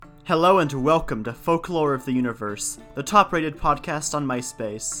Hello and welcome to Folklore of the Universe, the top-rated podcast on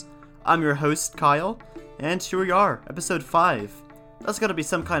MySpace. I'm your host, Kyle, and here we are, episode 5. That's gotta be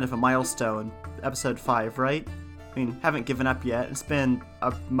some kind of a milestone, episode 5, right? I mean, haven't given up yet. It's been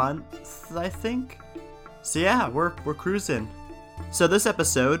a month, I think? So yeah, we're cruising. So this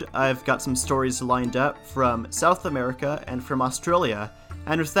episode, I've got some stories lined up from South America and from Australia,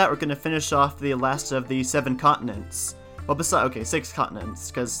 and with that we're gonna finish off the last of the 7 continents. Well, 6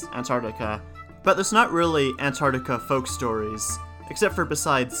 continents, because Antarctica. But there's not really Antarctica folk stories, except for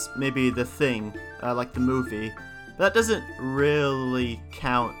besides maybe The Thing, like the movie. That doesn't really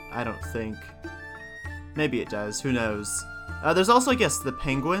count, I don't think. Maybe it does, who knows. There's also, I guess, the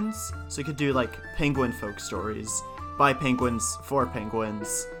penguins, so you could do, like, penguin folk stories, by penguins, for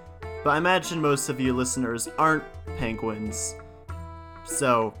penguins. But I imagine most of you listeners aren't penguins,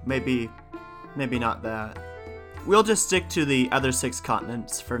 so maybe not that. We'll just stick to the other 6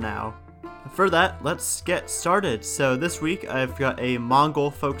 continents for now. For that, let's get started. So this week I've got a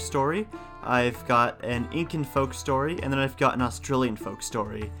Mongol folk story, I've got an Incan folk story, and then I've got an Australian folk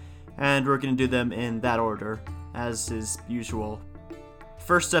story. And we're going to do them in that order, as is usual.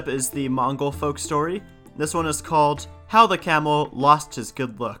 First up is the Mongol folk story. This one is called How the Camel Lost His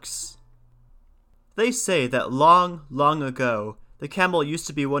Good Looks. They say that long, long ago, the camel used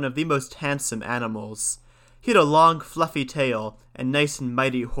to be one of the most handsome animals. He had a long, fluffy tail and nice and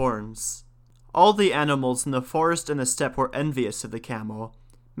mighty horns. All the animals in the forest and the steppe were envious of the camel.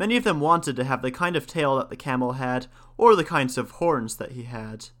 Many of them wanted to have the kind of tail that the camel had, or the kinds of horns that he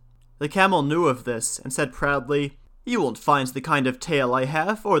had. The camel knew of this and said proudly, "You won't find the kind of tail I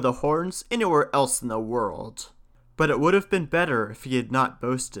have, or the horns, anywhere else in the world." But it would have been better if he had not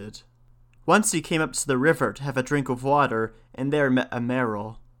boasted. Once he came up to the river to have a drink of water, and there met a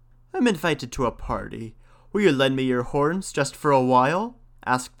merle. "I'm invited to a party. Will you lend me your horns just for a while?"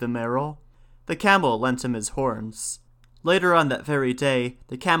 asked the merle. The camel lent him his horns. Later on that very day,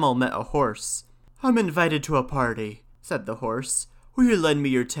 the camel met a horse. "I'm invited to a party," said the horse. "Will you lend me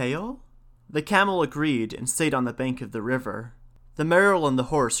your tail?" The camel agreed and stayed on the bank of the river. The merle and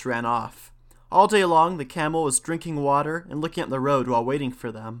the horse ran off. All day long the camel was drinking water and looking at the road while waiting for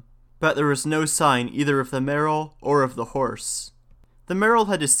them. But there was no sign either of the merle or of the horse. The merle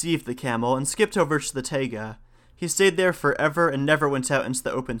had deceived the camel and skipped over to the taiga. He stayed there forever and never went out into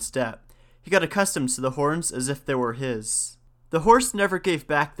the open steppe. He got accustomed to the horns as if they were his. The horse never gave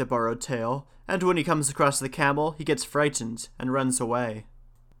back the borrowed tail, and when he comes across the camel, he gets frightened and runs away.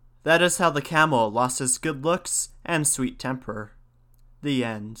 That is how the camel lost his good looks and sweet temper. The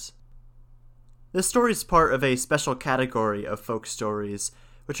end. This story is part of a special category of folk stories,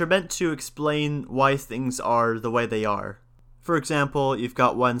 which are meant to explain why things are the way they are. For example, you've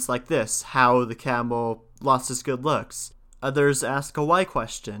got ones like this, how the camel lost his good looks. Others ask a why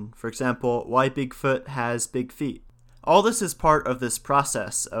question, for example, why Bigfoot has big feet. All this is part of this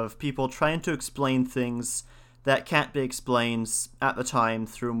process of people trying to explain things that can't be explained at the time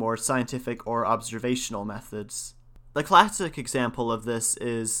through more scientific or observational methods. The classic example of this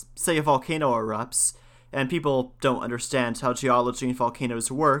is, say a volcano erupts, and people don't understand how geology and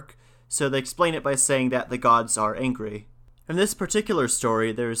volcanoes work, so they explain it by saying that the gods are angry. In this particular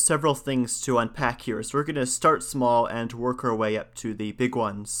story, there's several things to unpack here, so we're going to start small and work our way up to the big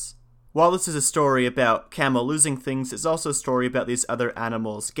ones. While this is a story about camel losing things, it's also a story about these other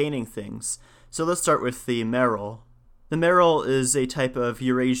animals gaining things. So let's start with the merle. The merle is a type of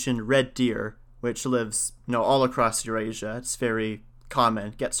Eurasian red deer, which lives, all across Eurasia. It's very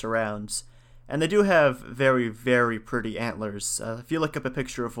common, gets around. And they do have very, very pretty antlers. If you look up a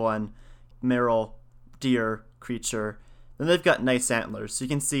picture of one merle deer creature, then they've got nice antlers, so you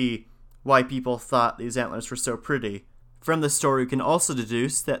can see why people thought these antlers were so pretty. From the story, you can also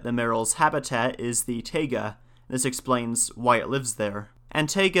deduce that the merle's habitat is the taiga. This explains why it lives there. And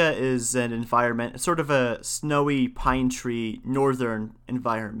taiga is an environment, sort of a snowy pine tree northern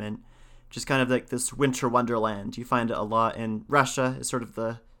environment, which is kind of like this winter wonderland. You find it a lot in Russia. It's sort of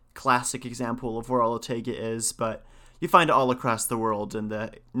the classic example of where all the taiga is, but you find it all across the world in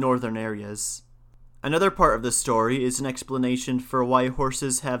the northern areas. Another part of the story is an explanation for why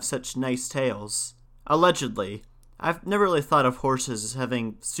horses have such nice tails. Allegedly. I've never really thought of horses as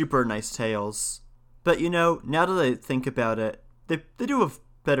having super nice tails. But now that I think about it, they do have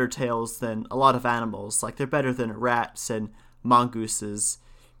better tails than a lot of animals. Like, they're better than rats and mongooses.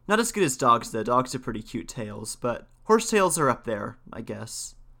 Not as good as dogs, though. Dogs have pretty cute tails, but horse tails are up there, I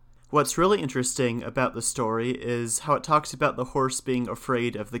guess. What's really interesting about the story is how it talks about the horse being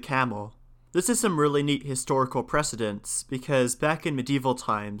afraid of the camel. This is some really neat historical precedence, because back in medieval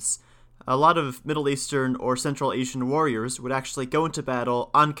times, A lot of Middle Eastern or Central Asian warriors would actually go into battle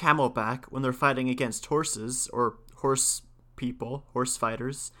on camelback when they're fighting against horses, or horse people, horse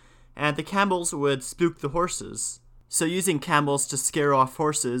fighters, and the camels would spook the horses. So using camels to scare off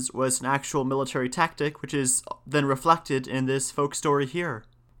horses was an actual military tactic, which is then reflected in this folk story here.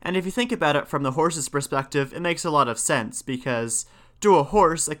 And if you think about it from the horse's perspective, it makes a lot of sense, because to a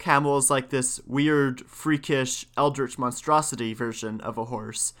horse, a camel is like this weird, freakish, eldritch monstrosity version of a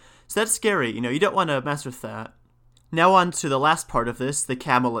horse. So that's scary, you don't want to mess with that. Now on to the last part of this, the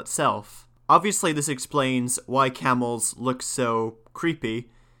camel itself. Obviously this explains why camels look so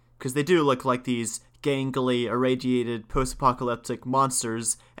creepy, because they do look like these gangly, irradiated, post-apocalyptic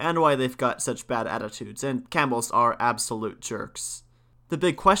monsters, and why they've got such bad attitudes, and camels are absolute jerks. The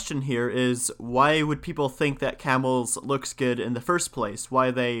big question here is, why would people think that camels looks good in the first place?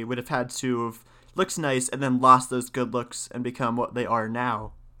 Why they would have had to have looked nice and then lost those good looks and become what they are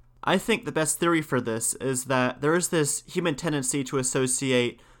now? I think the best theory for this is that there is this human tendency to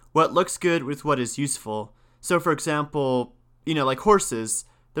associate what looks good with what is useful. So for example, like horses,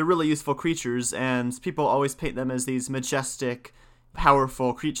 they're really useful creatures, and people always paint them as these majestic,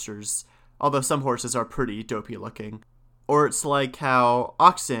 powerful creatures, although some horses are pretty dopey looking. Or it's like how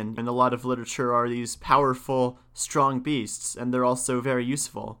oxen in a lot of literature are these powerful, strong beasts, and they're also very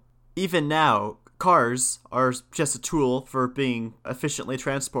useful. Even now, cars are just a tool for being efficiently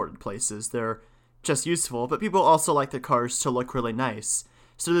transported places. They're just useful, but people also like their cars to look really nice.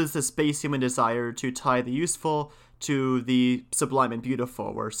 So there's this base human desire to tie the useful to the sublime and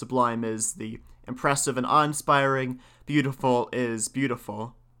beautiful, where sublime is the impressive and awe-inspiring, beautiful is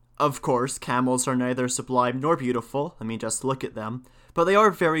beautiful. Of course, camels are neither sublime nor beautiful, just look at them, but they are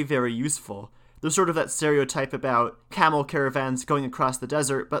very, very useful. There's sort of that stereotype about camel caravans going across the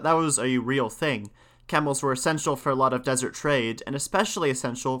desert, but that was a real thing. Camels were essential for a lot of desert trade, and especially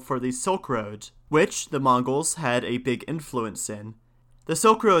essential for the Silk Road, which the Mongols had a big influence in. The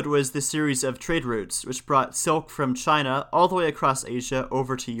Silk Road was the series of trade routes which brought silk from China all the way across Asia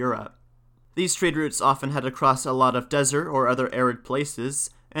over to Europe. These trade routes often had to cross a lot of desert or other arid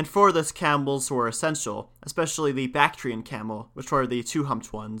places, and for this camels were essential, especially the Bactrian camel, which were the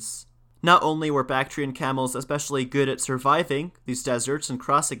two-humped ones. Not only were Bactrian camels especially good at surviving these deserts and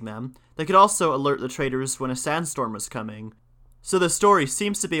crossing them, they could also alert the traders when a sandstorm was coming. So the story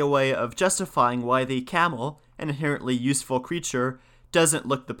seems to be a way of justifying why the camel, an inherently useful creature, doesn't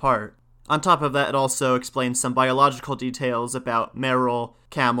look the part. On top of that, it also explains some biological details about Meryl,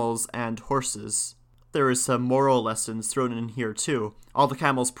 camels, and horses. There is some moral lessons thrown in here too. All the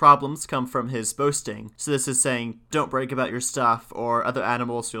camel's problems come from his boasting, so this is saying, don't brag about your stuff, or other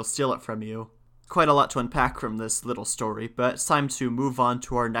animals will steal it from you. Quite a lot to unpack from this little story, but it's time to move on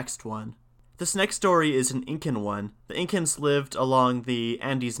to our next one. This next story is an Incan one. The Incans lived along the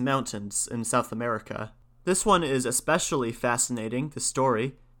Andes Mountains in South America. This one is especially fascinating, the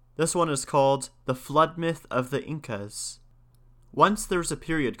story. This one is called The Flood Myth of the Incas. Once there was a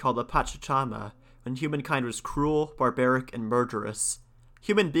period called the Pachacama, when humankind was cruel, barbaric, and murderous.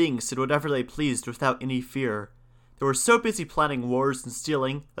 Human beings did whatever they pleased without any fear. They were so busy planning wars and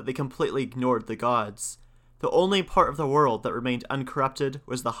stealing that they completely ignored the gods. The only part of the world that remained uncorrupted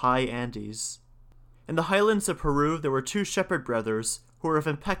was the high Andes. In the highlands of Peru, there were two shepherd brothers who were of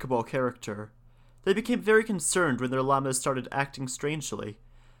impeccable character. They became very concerned when their llamas started acting strangely.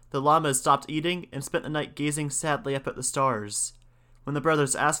 The llamas stopped eating and spent the night gazing sadly up at the stars. When the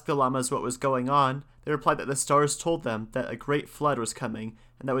brothers asked the llamas what was going on, they replied that the stars told them that a great flood was coming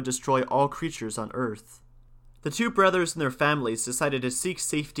and that would destroy all creatures on Earth. The two brothers and their families decided to seek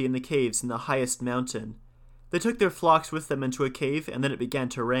safety in the caves in the highest mountain. They took their flocks with them into a cave, and then it began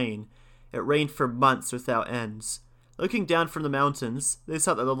to rain. It rained for months without ends. Looking down from the mountains, they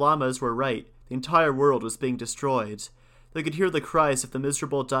saw that the llamas were right. The entire world was being destroyed. They could hear the cries of the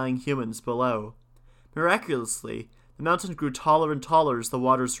miserable dying humans below. Miraculously, the mountain grew taller and taller as the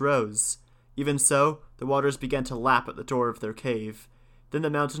waters rose. Even so, the waters began to lap at the door of their cave. Then the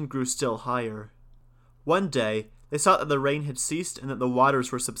mountain grew still higher. One day, they saw that the rain had ceased and that the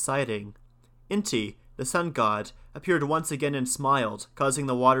waters were subsiding. Inti, the sun god, appeared once again and smiled, causing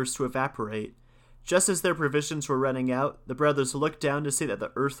the waters to evaporate. Just as their provisions were running out, the brothers looked down to see that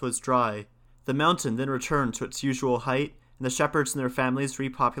the earth was dry. The mountain then returned to its usual height, and the shepherds and their families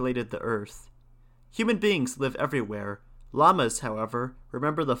repopulated the earth. Human beings live everywhere. Llamas, however,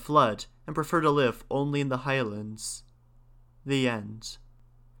 remember the flood and prefer to live only in the highlands. The end.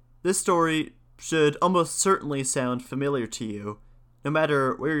 This story should almost certainly sound familiar to you, no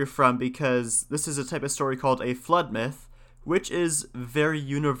matter where you're from, because this is a type of story called a flood myth, which is very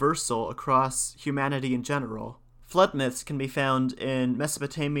universal across humanity in general. Flood myths can be found in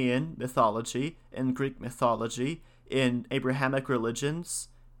Mesopotamian mythology, in Greek mythology, in Abrahamic religions,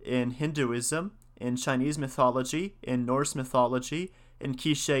 in Hinduism, in Chinese mythology, in Norse mythology, in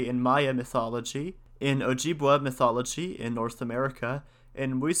Quiche and Maya mythology, in Ojibwa mythology in North America,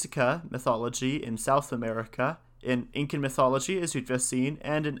 in Muisca mythology in South America, in Incan mythology, as we've just seen,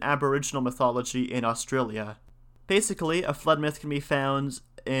 and in Aboriginal mythology in Australia. Basically, a flood myth can be found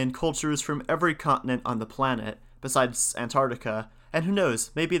in cultures from every continent on the planet, besides Antarctica, and who knows,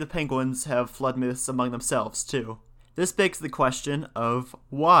 maybe the penguins have flood myths among themselves, too. This begs the question of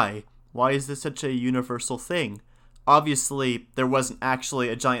why? Why is this such a universal thing? Obviously, there wasn't actually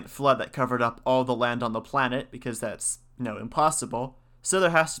a giant flood that covered up all the land on the planet, because that's, impossible, so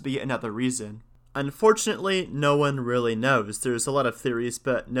there has to be another reason. Unfortunately, no one really knows. There's a lot of theories,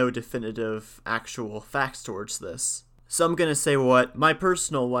 but no definitive actual facts towards this. So I'm gonna say what my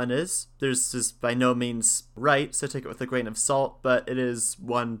personal one is. This is by no means right, so take it with a grain of salt, but it is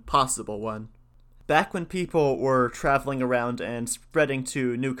one possible one. Back when people were traveling around and spreading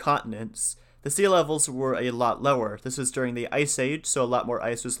to new continents, the sea levels were a lot lower. This was during the Ice Age, so a lot more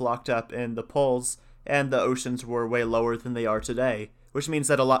ice was locked up in the poles, and the oceans were way lower than they are today, which means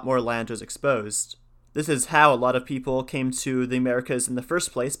that a lot more land was exposed. This is how a lot of people came to the Americas in the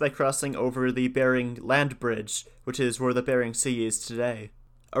first place, by crossing over the Bering Land Bridge, which is where the Bering Sea is today.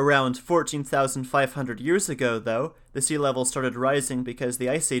 Around 14,500 years ago, though, the sea level started rising because the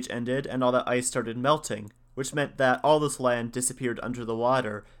Ice Age ended and all that ice started melting, which meant that all this land disappeared under the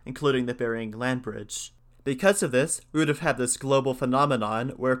water, including the Bering Land Bridge. Because of this, we would have had this global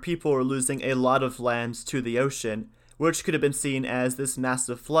phenomenon where people were losing a lot of land to the ocean, which could have been seen as this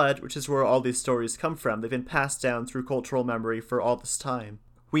massive flood, which is where all these stories come from. They've been passed down through cultural memory for all this time.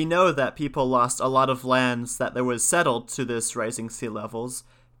 We know that people lost a lot of lands that there was settled to this rising sea levels,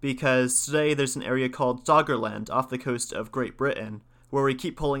 because today there's an area called Doggerland off the coast of Great Britain, where we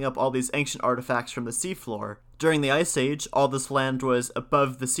keep pulling up all these ancient artifacts from the seafloor. During the Ice Age, all this land was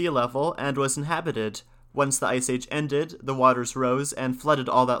above the sea level and was inhabited. Once the Ice Age ended, the waters rose and flooded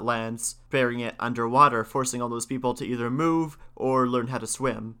all that land, burying it underwater, forcing all those people to either move or learn how to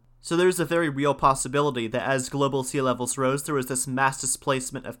swim. So there's a very real possibility that as global sea levels rose, there was this mass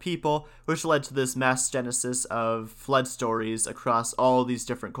displacement of people, which led to this mass genesis of flood stories across all these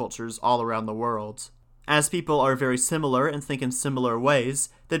different cultures all around the world. As people are very similar and think in similar ways,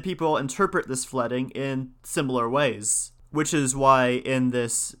 then people interpret this flooding in similar ways. Which is why in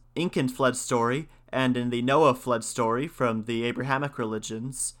this Incan flood story, and in the Noah flood story from the Abrahamic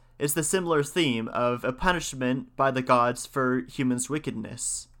religions, is the similar theme of a punishment by the gods for humans'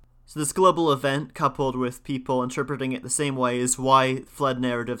 wickedness. So this global event, coupled with people interpreting it the same way, is why flood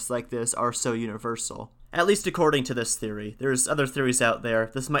narratives like this are so universal. At least according to this theory. There's other theories out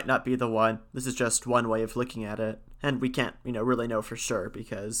there. This might not be the one. This is just one way of looking at it. And we can't, really know for sure,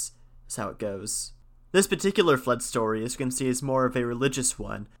 because that's how it goes. This particular flood story, as you can see, is more of a religious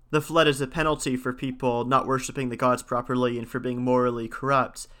one. The flood is a penalty for people not worshipping the gods properly and for being morally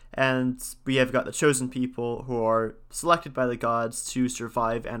corrupt, and we have got the chosen people who are selected by the gods to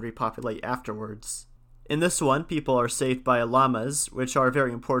survive and repopulate afterwards. In this one, people are saved by llamas, which are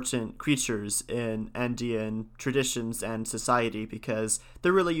very important creatures in Andean traditions and society because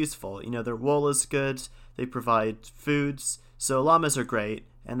they're really useful. Their wool is good, they provide foods, so llamas are great,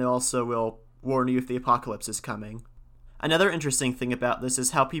 and they also will warn you if the apocalypse is coming. Another interesting thing about this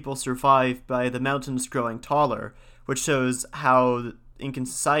is how people survive by the mountains growing taller, which shows how Incan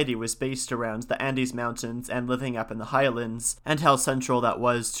society was based around the Andes Mountains and living up in the highlands, and how central that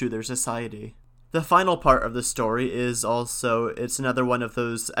was to their society. The final part of the story is also, it's another one of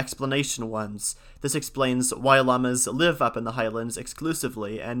those explanation ones. This explains why llamas live up in the highlands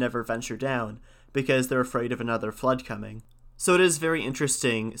exclusively and never venture down, because they're afraid of another flood coming. So it is very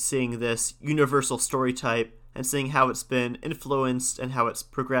interesting seeing this universal story type and seeing how it's been influenced and how it's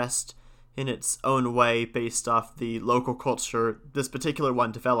progressed in its own way based off the local culture this particular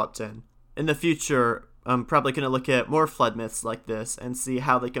one developed in. In the future, I'm probably going to look at more flood myths like this and see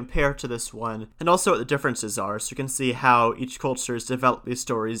how they compare to this one, and also what the differences are, so you can see how each culture has developed these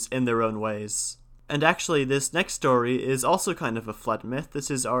stories in their own ways. And actually, this next story is also kind of a flood myth. This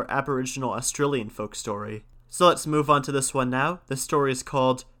is our Aboriginal Australian folk story. So let's move on to this one now. The story is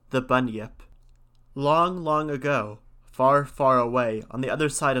called The Bunyip. Long, long ago, far, far away, on the other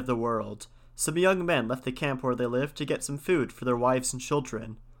side of the world, some young men left the camp where they lived to get some food for their wives and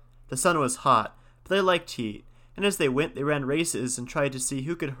children. The sun was hot, but they liked heat, and as they went they ran races and tried to see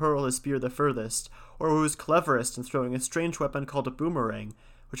who could hurl his spear the furthest, or who was cleverest in throwing a strange weapon called a boomerang,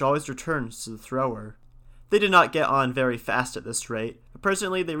 which always returns to the thrower. They did not get on very fast at this rate, but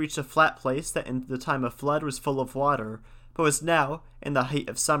presently they reached a flat place that in the time of flood was full of water, but was now, in the height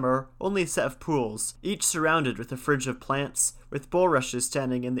of summer, only a set of pools, each surrounded with a fringe of plants, with bulrushes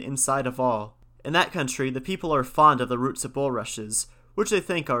standing in the inside of all. In that country, the people are fond of the roots of bulrushes, which they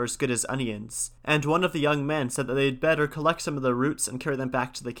think are as good as onions, and one of the young men said that they had better collect some of the roots and carry them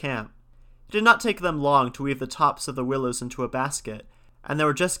back to the camp. It did not take them long to weave the tops of the willows into a basket, and they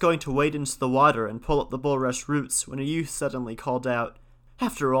were just going to wade into the water and pull up the bulrush roots when a youth suddenly called out,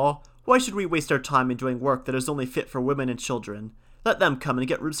 "After all, why should we waste our time in doing work that is only fit for women and children? Let them come and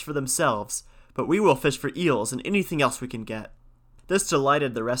get roots for themselves, but we will fish for eels and anything else we can get." This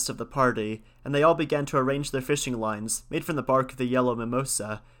delighted the rest of the party, and they all began to arrange their fishing lines, made from the bark of the yellow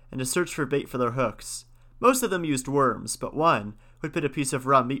mimosa, and to search for bait for their hooks. Most of them used worms, but one, who had put a piece of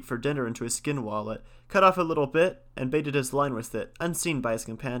raw meat for dinner into his skin wallet, cut off a little bit and baited his line with it, unseen by his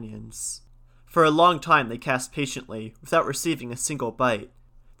companions. For a long time they cast patiently, without receiving a single bite.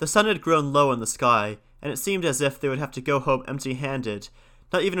 The sun had grown low in the sky, and it seemed as if they would have to go home empty-handed,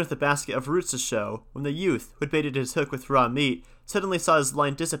 not even with a basket of roots to show, when the youth, who had baited his hook with raw meat, suddenly saw his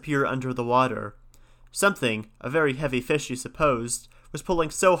line disappear under the water. Something, a very heavy fish he supposed, was pulling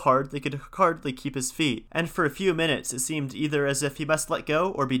so hard they could hardly keep his feet, and for a few minutes it seemed either as if he must let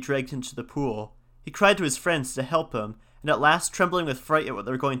go or be dragged into the pool. He cried to his friends to help him, and at last, trembling with fright at what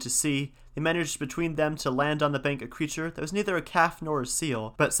they were going to see, they managed between them to land on the bank a creature that was neither a calf nor a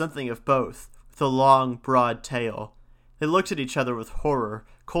seal, but something of both, with a long, broad tail. They looked at each other with horror,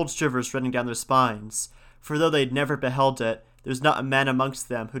 cold shivers running down their spines, for though they had never beheld it, there was not a man amongst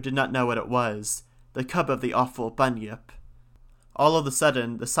them who did not know what it was, the cub of the awful Bunyip. All of a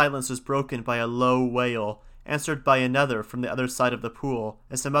sudden, the silence was broken by a low wail, answered by another from the other side of the pool,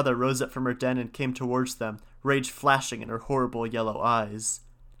 as the mother rose up from her den and came towards them, rage flashing in her horrible yellow eyes.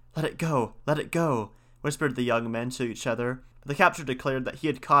 Let it go," whispered the young men to each other, but the captor declared that he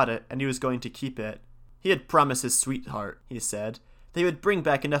had caught it and he was going to keep it. He had promised his sweetheart, he said, that he would bring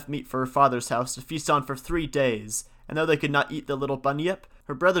back enough meat for her father's house to feast on for 3 days, and though they could not eat the little Bunyip,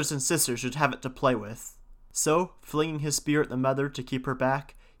 her brothers and sisters should have it to play with. So, flinging his spear at the mother to keep her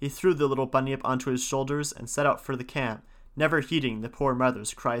back, he threw the little Bunyip onto his shoulders and set out for the camp, never heeding the poor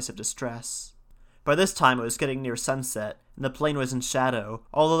mother's cries of distress. By this time it was getting near sunset, and the plain was in shadow,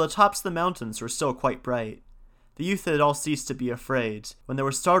 although the tops of the mountains were still quite bright. The youth had all ceased to be afraid, when they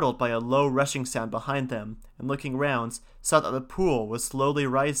were startled by a low rushing sound behind them, and looking round, saw that the pool was slowly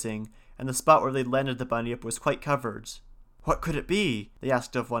rising, and the spot where they'd landed the Bunyip was quite covered. "What could it be?" they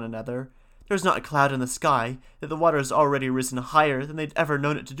asked of one another. "There's not a cloud in the sky, yet the water has already risen higher than they'd ever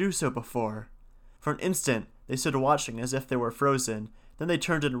known it to do so before." For an instant they stood watching as if they were frozen, then they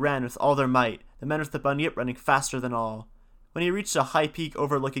turned and ran with all their might, the man with the Bunyip running faster than all. When he reached a high peak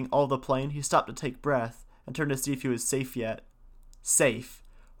overlooking all the plain, he stopped to take breath, and turned to see if he was safe yet. Safe?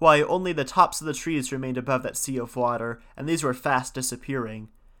 Why, only the tops of the trees remained above that sea of water, and these were fast disappearing.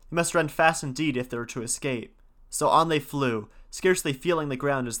 They must run fast indeed if they were to escape. So on they flew, scarcely feeling the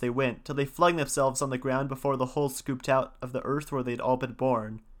ground as they went, till they flung themselves on the ground before the hole scooped out of the earth where they had all been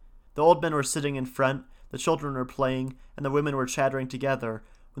born. The old men were sitting in front, the children were playing, and the women were chattering together,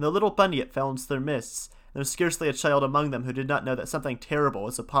 when the little Bunyip fell into their midst, and there was scarcely a child among them who did not know that something terrible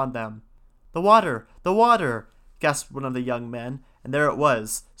was upon them. "The water! The water!" gasped one of the young men, and there it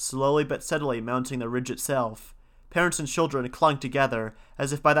was, slowly but steadily mounting the ridge itself. Parents and children clung together,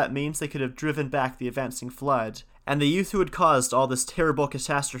 as if by that means they could have driven back the advancing flood, and the youth who had caused all this terrible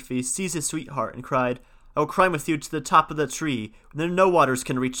catastrophe seized his sweetheart and cried, "I will climb with you to the top of the tree, where no waters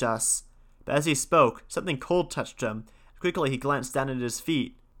can reach us." But as he spoke, something cold touched him, and quickly he glanced down at his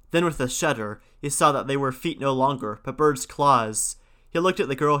feet. Then with a shudder, he saw that they were feet no longer, but birds' claws. He looked at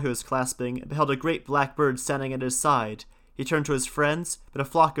the girl he was clasping, and beheld a great black bird standing at his side. He turned to his friends, but a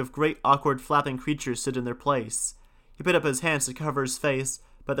flock of great awkward flapping creatures stood in their place. He put up his hands to cover his face,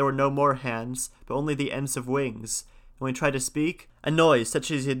 but there were no more hands, but only the ends of wings. And when he tried to speak, a noise such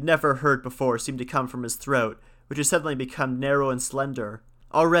as he had never heard before seemed to come from his throat, which had suddenly become narrow and slender.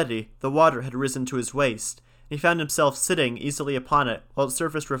 Already the water had risen to his waist, and he found himself sitting easily upon it, while its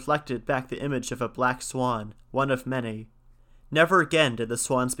surface reflected back the image of a black swan, one of many. Never again did the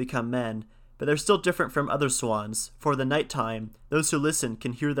swans become men, but they're still different from other swans, for in the night time, those who listen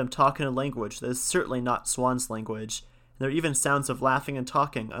can hear them talk in a language that is certainly not swans' language, and there are even sounds of laughing and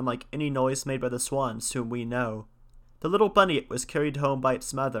talking unlike any noise made by the swans whom we know. The little Bunyip was carried home by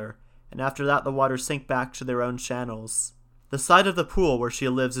its mother, and after that the waters sank back to their own channels. The side of the pool where she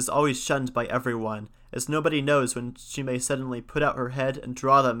lives is always shunned by everyone, as nobody knows when she may suddenly put out her head and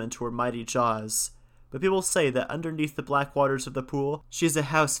draw them into her mighty jaws. but people say that underneath the black waters of the pool, she is a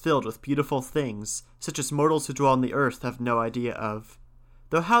house filled with beautiful things, such as mortals who dwell on the earth have no idea of.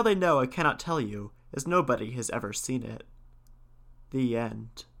 Though how they know I cannot tell you, as nobody has ever seen it. The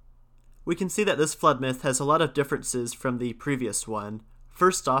end. We can see that this flood myth has a lot of differences from the previous one.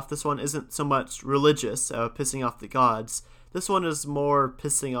 First off, this one isn't so much religious, pissing off the gods. This one is more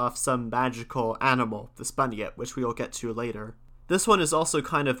pissing off some magical animal, the Bunyip, which we will get to later. This one is also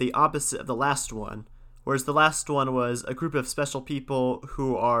kind of the opposite of the last one, whereas the last one was a group of special people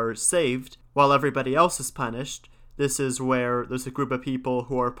who are saved while everybody else is punished. This is where there's a group of people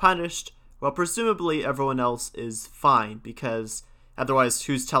who are punished while presumably everyone else is fine, because otherwise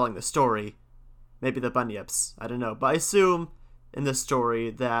who's telling the story? Maybe the Bunyips, I don't know, but I assume in this story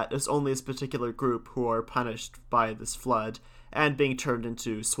that there's only this particular group who are punished by this flood and being turned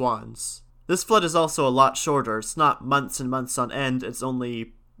into swans. This flood is also a lot shorter. It's not months and months on end, it's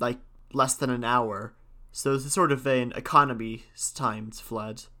only like less than an hour. So it's sort of an economy-timed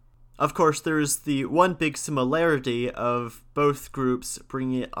flood. Of course, there's the one big similarity of both groups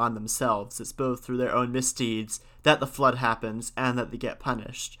bringing it on themselves. It's both through their own misdeeds that the flood happens and that they get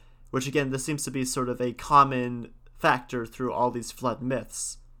punished. Which again, this seems to be sort of a common factor through all these flood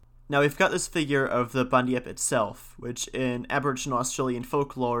myths. Now we've got this figure of the Bunyip itself, which in Aboriginal Australian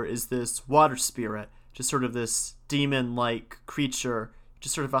folklore is this water spirit, just sort of this demon-like creature,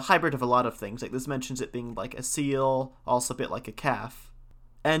 just sort of a hybrid of a lot of things. Like this mentions it being like a seal, also a bit like a calf.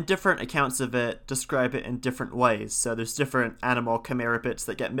 And different accounts of it describe it in different ways, so there's different animal chimera bits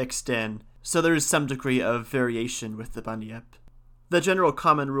that get mixed in, so there's some degree of variation with the Bunyip. The general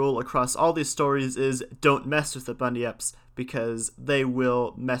common rule across all these stories is don't mess with the Bunyips, because they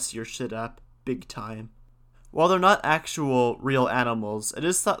will mess your shit up big time. While they're not actual real animals, it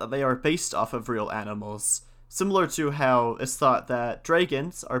is thought that they are based off of real animals, similar to how it's thought that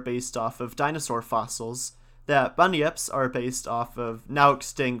dragons are based off of dinosaur fossils, that Bunyips are based off of now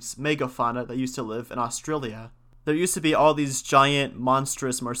extinct megafauna that used to live in Australia. There used to be all these giant,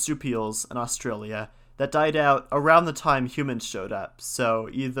 monstrous marsupials in Australia that died out around the time humans showed up, so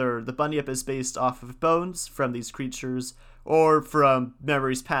either the Bunyip is based off of bones from these creatures, or from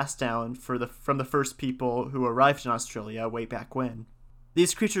memories passed down from the first people who arrived in Australia way back when.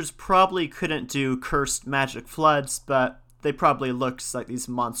 These creatures probably couldn't do cursed magic floods, but they probably looked like these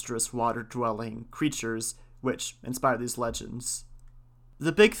monstrous water-dwelling creatures which inspired these legends.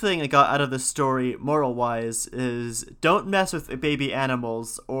 The big thing I got out of this story, moral-wise, is don't mess with baby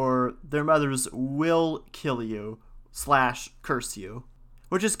animals or their mothers will kill you / curse you.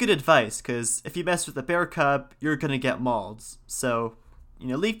 Which is good advice, because if you mess with a bear cub, you're gonna get mauled. So,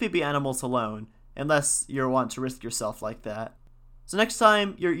 leave baby animals alone, unless you want to risk yourself like that. So next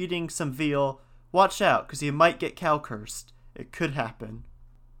time you're eating some veal, watch out, because you might get cow cursed. It could happen.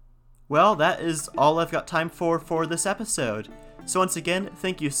 Well, that is all I've got time for this episode. So once again,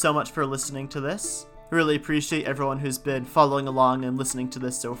 thank you so much for listening to this. I really appreciate everyone who's been following along and listening to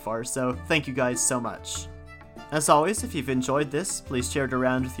this so far, so thank you guys so much. As always, if you've enjoyed this, please share it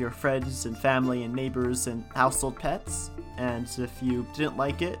around with your friends and family and neighbors and household pets. And if you didn't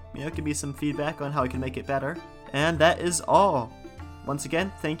like it, give me some feedback on how I can make it better. And that is all. Once again,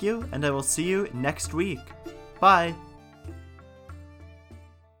 thank you, and I will see you next week. Bye!